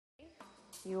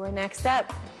You are next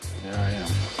up. Yeah, I am.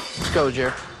 Let's go,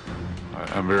 Jer.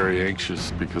 I'm very anxious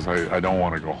because I don't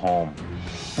want to go home.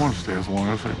 I want to stay as long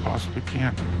as I possibly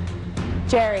can.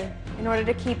 Jerry, in order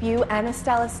to keep you and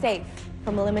Estella safe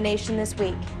from elimination this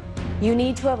week, you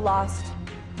need to have lost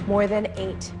more than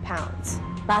 8 pounds.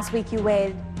 Last week you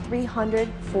weighed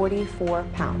 344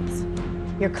 pounds.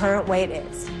 Your current weight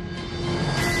is...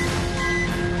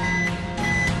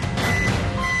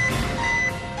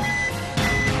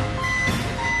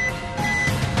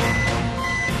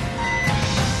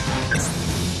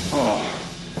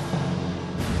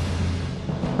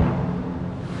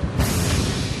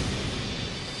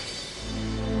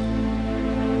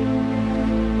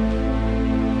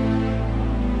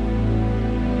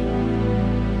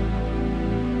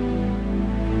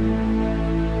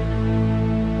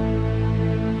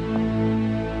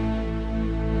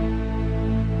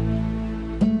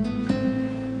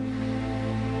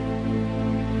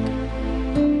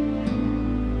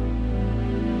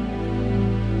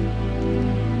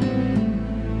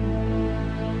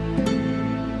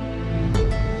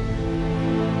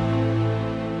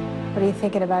 What are you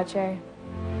thinking about, Jerry?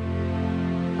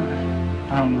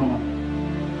 I don't know.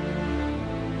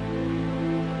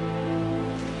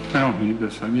 I don't need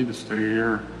this. I need to stay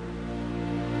here.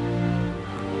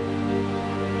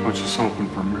 I was just hoping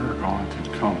for a miracle and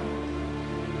to come.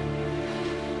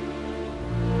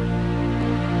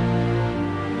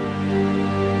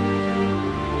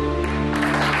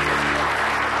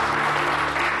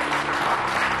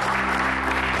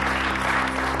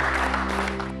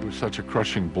 It was such a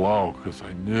crushing blow because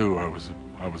I knew I was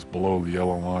below the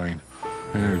yellow line,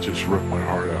 and it just ripped my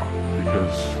heart out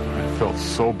because I felt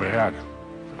so bad.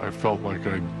 I felt like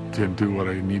I didn't do what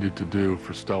I needed to do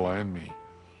for Stella and me.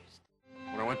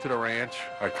 When I went to the ranch,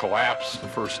 I collapsed the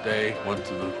first day, went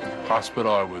to the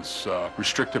hospital. I was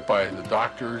restricted by the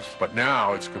doctors, but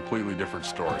now it's a completely different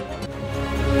story.